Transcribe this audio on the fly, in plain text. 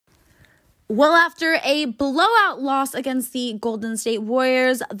Well, after a blowout loss against the Golden State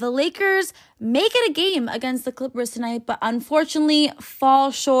Warriors, the Lakers make it a game against the Clippers tonight, but unfortunately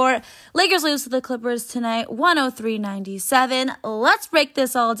fall short. Lakers lose to the Clippers tonight, 103-97. Let's break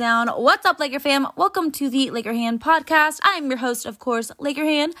this all down. What's up, Laker fam? Welcome to the Laker Hand podcast. I am your host, of course, Laker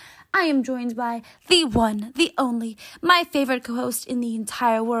Hand. I am joined by the one, the only, my favorite co-host in the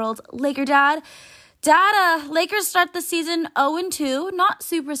entire world, Laker Dad. Dad, Lakers start the season 0-2. Not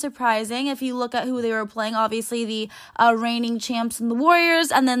super surprising if you look at who they were playing. Obviously, the reigning champs and the Warriors,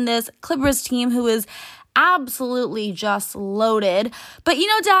 and then this Clippers team who is absolutely just loaded. But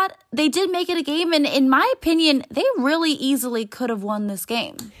Dad, they did make it a game, and in my opinion, they really easily could have won this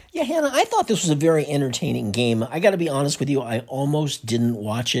game. Yeah, Hannah, I thought this was a very entertaining game. I got to be honest with you, I almost didn't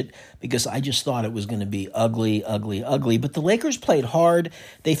watch it because I just thought it was going to be ugly. But the Lakers played hard.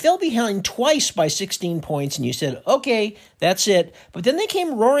 They fell behind twice by 16 points, and you said, okay, that's it. But then they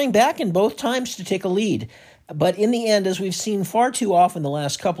came roaring back in both times to take a lead. But in the end, as we've seen far too often the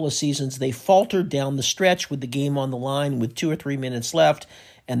last couple of seasons, they faltered down the stretch with the game on the line with 2 or 3 minutes left.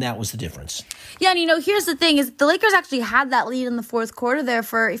 And that was the difference. Yeah, and here's the thing is the Lakers actually had that lead in the fourth quarter there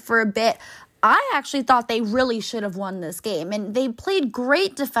for a bit. I actually thought they really should have won this game, and they played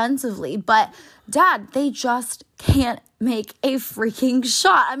great defensively, but Dad, they just can't make a freaking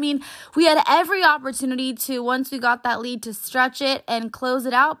shot. I mean, we had every opportunity to, once we got that lead, to stretch it and close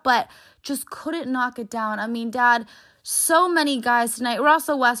it out, but just couldn't knock it down. I mean, Dad, so many guys tonight.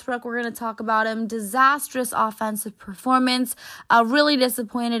 Russell Westbrook, we're going to talk about him. Disastrous offensive performance. Really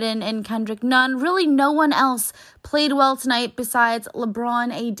disappointed in Kendrick Nunn. Really no one else played well tonight besides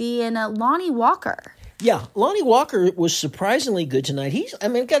LeBron, AD, and Lonnie Walker. Yeah, Lonnie Walker was surprisingly good tonight.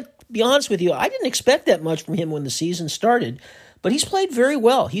 I've got to be honest with you, I didn't expect that much from him when the season started, but he's played very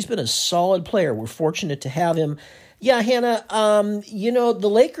well. He's been a solid player. We're fortunate to have him. Yeah, Hannah, the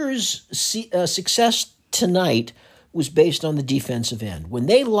Lakers' success tonight was based on the defensive end. When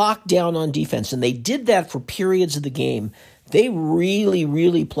they locked down on defense, and they did that for periods of the game, they really,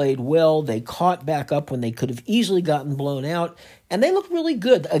 really played well. They caught back up when they could have easily gotten blown out, and they looked really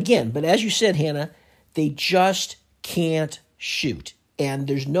good again. But as you said, Hannah, they just can't shoot. And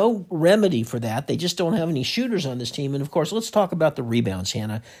there's no remedy for that. They just don't have any shooters on this team. And, of course, let's talk about the rebounds,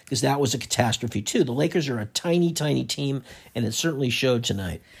 Hannah, because that was a catastrophe, too. The Lakers are a tiny, tiny team, and it certainly showed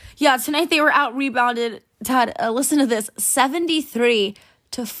tonight. Yeah, tonight they were out-rebounded, Dad, listen to this, 73-46.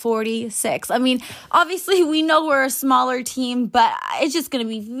 I mean, obviously we know we're a smaller team, but it's just going to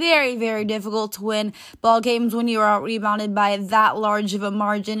be very, very difficult to win ball games when you are out-rebounded by that large of a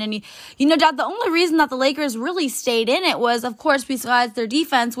margin. And, Dad, the only reason that the Lakers really stayed in it was, of course, besides their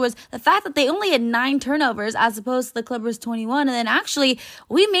defense, was the fact that they only had 9 turnovers as opposed to the Clippers' 21. And then actually,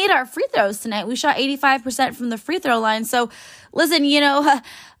 we made our free throws tonight. We shot 85% from the free throw line. So, listen,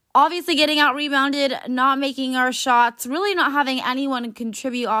 obviously getting out-rebounded, not making our shots, really not having anyone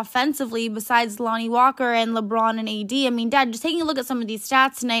contribute offensively besides Lonnie Walker and LeBron and AD. I mean, Dad, just taking a look at some of these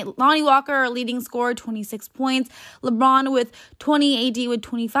stats tonight, Lonnie Walker, our leading scorer, 26 points, LeBron with 20, AD with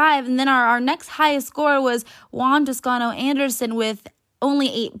 25, and then our next highest scorer was Juan Toscano-Anderson with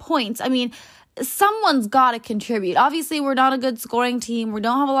only 8 points. I mean, someone's got to contribute. Obviously, we're not a good scoring team. We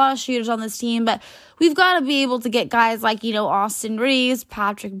don't have a lot of shooters on this team, but we've got to be able to get guys like, Austin Reeves,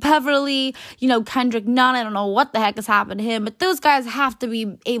 Patrick Beverley, Kendrick Nunn. I don't know what the heck has happened to him, but those guys have to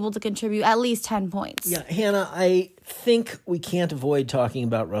be able to contribute at least 10 points. Yeah, Hannah, I think we can't avoid talking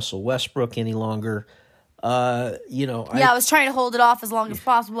about Russell Westbrook any longer. I was trying to hold it off as long as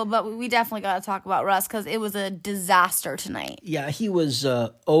possible, but we definitely got to talk about Russ because it was a disaster tonight. Yeah, he was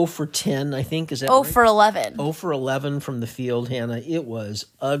 0 for 10, I think. Is that 0 right? for 11. 0 for 11 from the field, Hannah. It was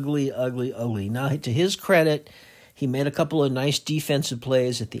ugly. Now, to his credit, he made a couple of nice defensive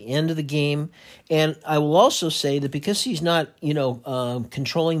plays at the end of the game. And I will also say that because he's not,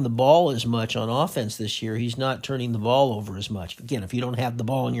 controlling the ball as much on offense this year, he's not turning the ball over as much. Again, if you don't have the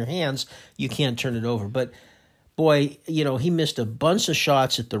ball in your hands, you can't turn it over. But, boy, he missed a bunch of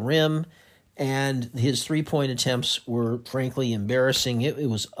shots at the rim, and his three-point attempts were, frankly, embarrassing. It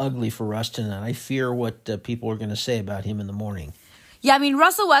was ugly for Russ tonight. I fear what people are going to say about him in the morning. Yeah, I mean,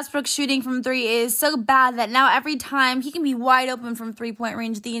 Russell Westbrook shooting from 3 is so bad that now every time he can be wide open from three-point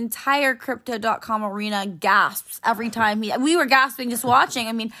range, the entire Crypto.com arena gasps every time we were gasping just watching.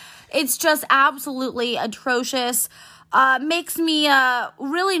 I mean, it's just absolutely atrocious. makes me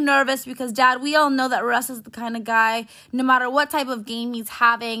really nervous because, Dad, we all know that Russ is the kind of guy, no matter what type of game he's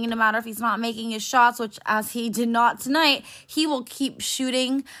having, no matter if he's not making his shots, which as he did not tonight, he will keep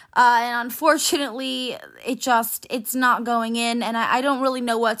shooting. And unfortunately, it's not going in. And I don't really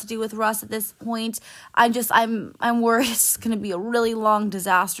know what to do with Russ at this point. I'm worried it's going to be a really long,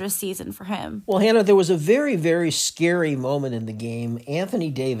 disastrous season for him. Well, Hannah, there was a very, very scary moment in the game. Anthony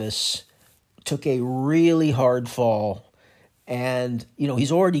Davis took a really hard fall, and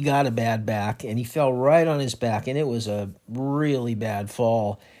he's already got a bad back, and he fell right on his back, and it was a really bad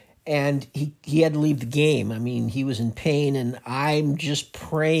fall, and he had to leave the game. I mean, he was in pain, and I'm just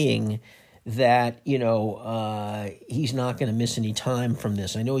praying that he's not going to miss any time from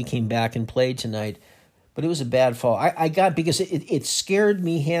this. I know he came back and played tonight, but it was a bad fall. Because it scared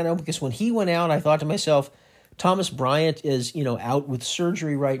me, Hannah, because when he went out, I thought to myself, Thomas Bryant is out with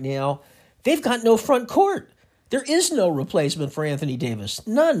surgery right now. They've got no front court. There is no replacement for Anthony Davis.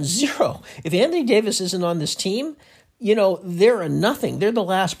 None. Zero. If Anthony Davis isn't on this team, they're a nothing. They're the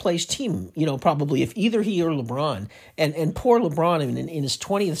last place team, probably, if either he or LeBron. And poor LeBron, I mean, in his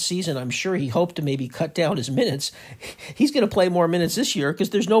 20th season, I'm sure he hoped to maybe cut down his minutes. He's going to play more minutes this year because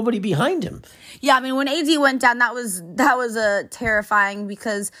there's nobody behind him. Yeah, I mean, when AD went down, that was terrifying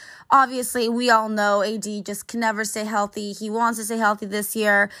because obviously we all know AD just can never stay healthy. He wants to stay healthy this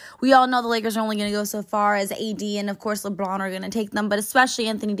year. We all know the Lakers are only going to go so far as AD and, of course, LeBron are going to take them, but especially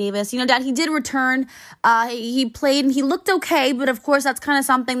Anthony Davis. Dad, he did return. He played and he looked okay, but of course that's kind of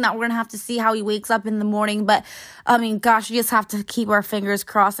something that we're going to have to see how he wakes up in the morning. But, I mean, gosh, we just have to keep our fingers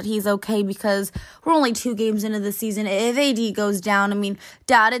crossed that he's okay because we're only 2 games into the season. If AD goes down, I mean,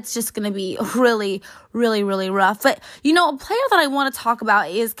 Dad, it's just going to be really, really, really rough. But, a player that I want to talk about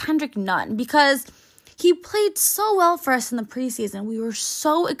is Kendrick Nunn because he played so well for us in the preseason. We were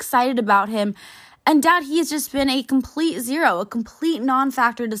so excited about him. And, Dad, he has just been a complete zero, a complete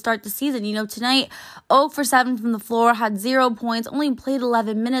non-factor to start the season. Tonight, 0 for 7 from the floor, had 0 points, only played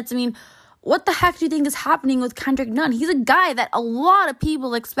 11 minutes. I mean, what the heck do you think is happening with Kendrick Nunn? He's a guy that a lot of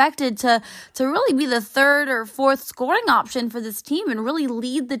people expected to really be the 3rd or 4th scoring option for this team and really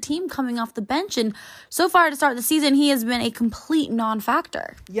lead the team coming off the bench. And so far to start the season, he has been a complete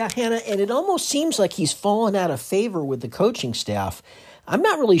non-factor. Yeah, Hannah, and it almost seems like he's fallen out of favor with the coaching staff. I'm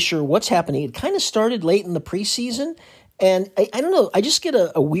not really sure what's happening. It kind of started late in the preseason, and I don't know. I just get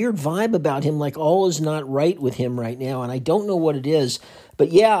a weird vibe about him, like all is not right with him right now, and I don't know what it is.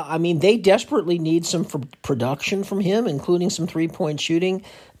 But yeah, I mean, they desperately need some production from him, including some 3-point shooting.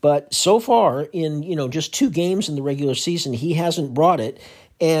 But so far, in just 2 games in the regular season, he hasn't brought it.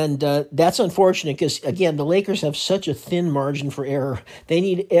 And that's unfortunate because, again, the Lakers have such a thin margin for error. They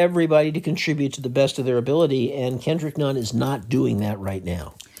need everybody to contribute to the best of their ability, and Kendrick Nunn is not doing that right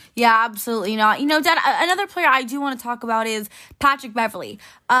now. Yeah, absolutely not. Dad, another player I do want to talk about is Patrick Beverley.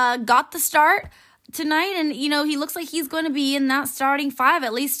 Got the start tonight, and, he looks like he's going to be in that starting 5,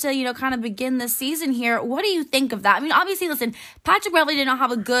 at least to, kind of begin this season here. What do you think of that? I mean, obviously, listen, Patrick Beverley did not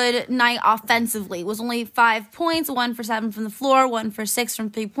have a good night offensively. It was only 5 points, 1 for 7 from the floor, 1 for 6 from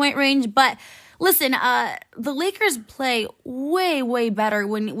 3-point range, but listen, the Lakers play way, way better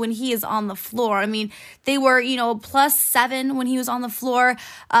when he is on the floor. I mean, they were, +7 when he was on the floor.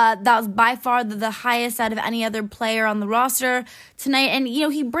 That was by far the highest out of any other player on the roster tonight. And,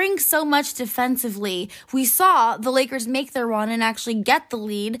 he brings so much defensively. We saw the Lakers make their run and actually get the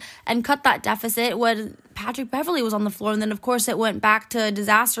lead and cut that deficit when Patrick Beverley was on the floor. And then, of course, it went back to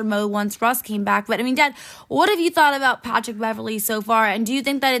disaster mode once Russ came back. But, I mean, Dad, what have you thought about Patrick Beverley so far? And do you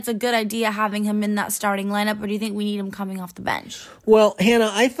think that it's a good idea having him in that starting lineup, or do you think we need him coming off the bench? Well,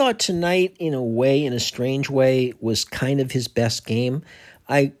 Hannah, I thought tonight, in a strange way, was kind of his best game.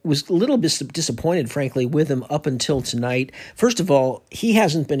 I was a little bit disappointed, frankly, with him up until tonight. First of all, he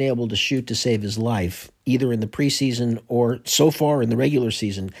hasn't been able to shoot to save his life, either in the preseason or so far in the regular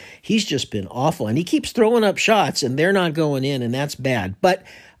season. He's just been awful, and he keeps throwing up shots, and they're not going in, and that's bad. But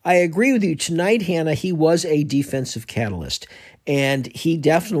I agree with you. Tonight, Hannah, he was a defensive catalyst. And he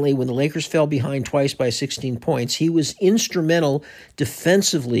definitely, when the Lakers fell behind twice by 16 points, he was instrumental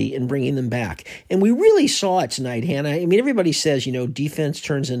defensively in bringing them back. And we really saw it tonight, Hannah. I mean, everybody says, defense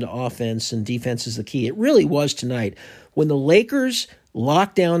turns into offense and defense is the key. It really was tonight. When the Lakers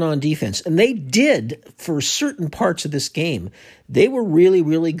locked down on defense, and they did for certain parts of this game, they were really,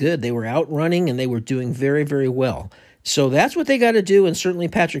 really good. They were outrunning and they were doing very, very well. So that's what they got to do, and certainly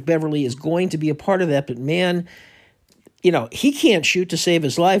Patrick Beverley is going to be a part of that. But, man, he can't shoot to save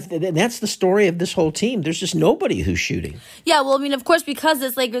his life. That's the story of this whole team. There's just nobody who's shooting. Yeah, well, I mean, of course, because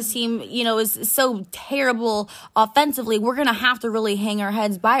this Lakers team, is so terrible offensively, we're going to have to really hang our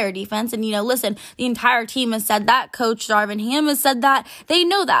heads by our defense. And, listen, the entire team has said that. Coach Darvin Ham has said that. They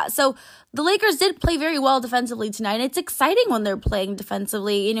know that. So the Lakers did play very well defensively tonight. It's exciting when they're playing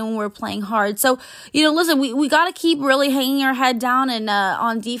defensively, when we're playing hard. So, listen, we got to keep really hanging our head down and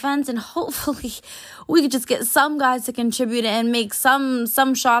on defense, and hopefully we could just get some guys to contribute and make some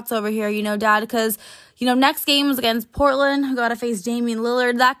shots over here, Dad, because next game is against Portland. We got to face Damian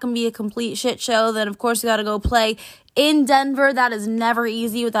Lillard. That can be a complete shit show. Then, of course, we got to go play in Denver. That is never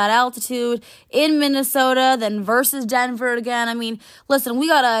easy with that altitude. In Minnesota, then versus Denver again. I mean, listen, we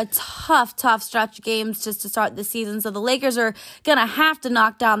got a tough stretch of games just to start the season. So the Lakers are going to have to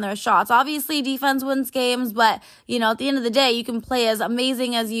knock down their shots. Obviously, defense wins games, but, at the end of the day, you can play as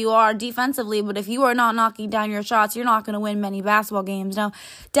amazing as you are defensively, but if you are not knocking down your shots, you're not going to win many basketball games. Now,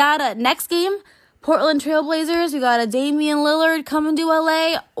 Dad, next game, Portland Trailblazers, we got a Damian Lillard coming to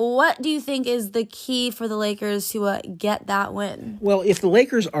LA. What do you think is the key for the Lakers to get that win? Well, if the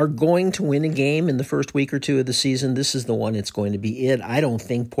Lakers are going to win a game in the first week or two of the season, this is the one it's going to be it. I don't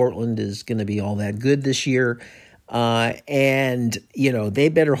think Portland is going to be all that good this year. And they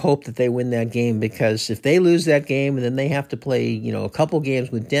better hope that they win that game, because if they lose that game and then they have to play, a couple games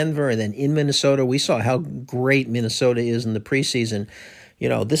with Denver and then in Minnesota, we saw how great Minnesota is in the preseason.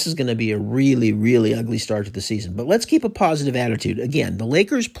 This is going to be a really, really ugly start to the season. But let's keep a positive attitude. Again, the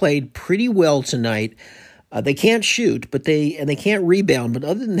Lakers played pretty well tonight. They can't shoot, but they can't rebound. But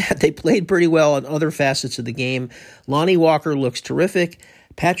other than that, they played pretty well on other facets of the game. Lonnie Walker looks terrific.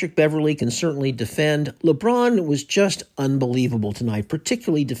 Patrick Beverley can certainly defend. LeBron was just unbelievable tonight,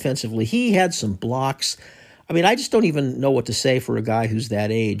 particularly defensively. He had some blocks. I mean, I just don't even know what to say for a guy who's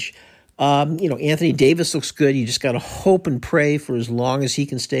that age. Anthony Davis looks good. You just got to hope and pray for as long as he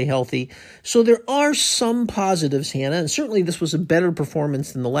can stay healthy. So there are some positives, Hannah, and certainly this was a better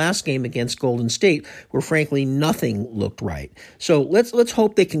performance than the last game against Golden State, where frankly nothing looked right. So let's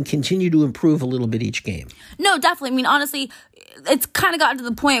hope they can continue to improve a little bit each game. No, definitely. I mean, honestly, it's kind of gotten to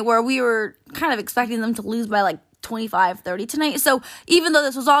the point where we were kind of expecting them to lose by 25-30 tonight. So even though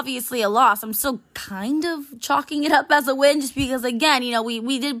this was obviously a loss, I'm still kind of chalking it up as a win, just because, again,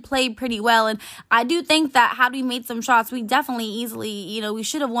 we did play pretty well. And I do think that had we made some shots, we definitely easily, we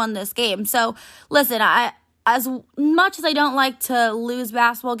should have won this game. So listen, as much as I don't like to lose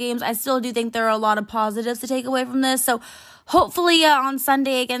basketball games, I still do think there are a lot of positives to take away from this. So hopefully on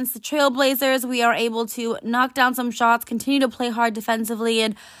Sunday against the Trailblazers, we are able to knock down some shots, continue to play hard defensively,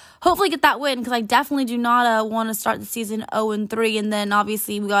 and hopefully get that win, because I definitely do not want to start the season 0-3, and then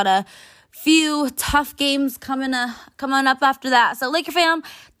obviously we got a few tough games coming up after that. So Laker fam,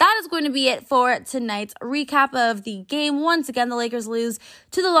 that is going to be it for tonight's recap of the game. Once again, the Lakers lose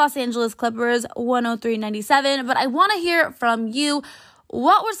to the Los Angeles Clippers 103-97, but I want to hear from you.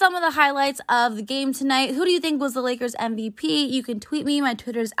 What were some of the highlights of the game tonight? Who do you think was the Lakers MVP? You can tweet me. My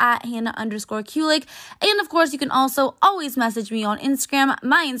Twitter's at Hannah_Kulik. And of course, you can also always message me on Instagram.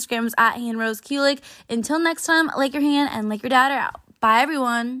 My Instagram's at HannRoseKulik. Until next time, Laker Han and Laker Dad are out. Bye,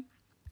 everyone.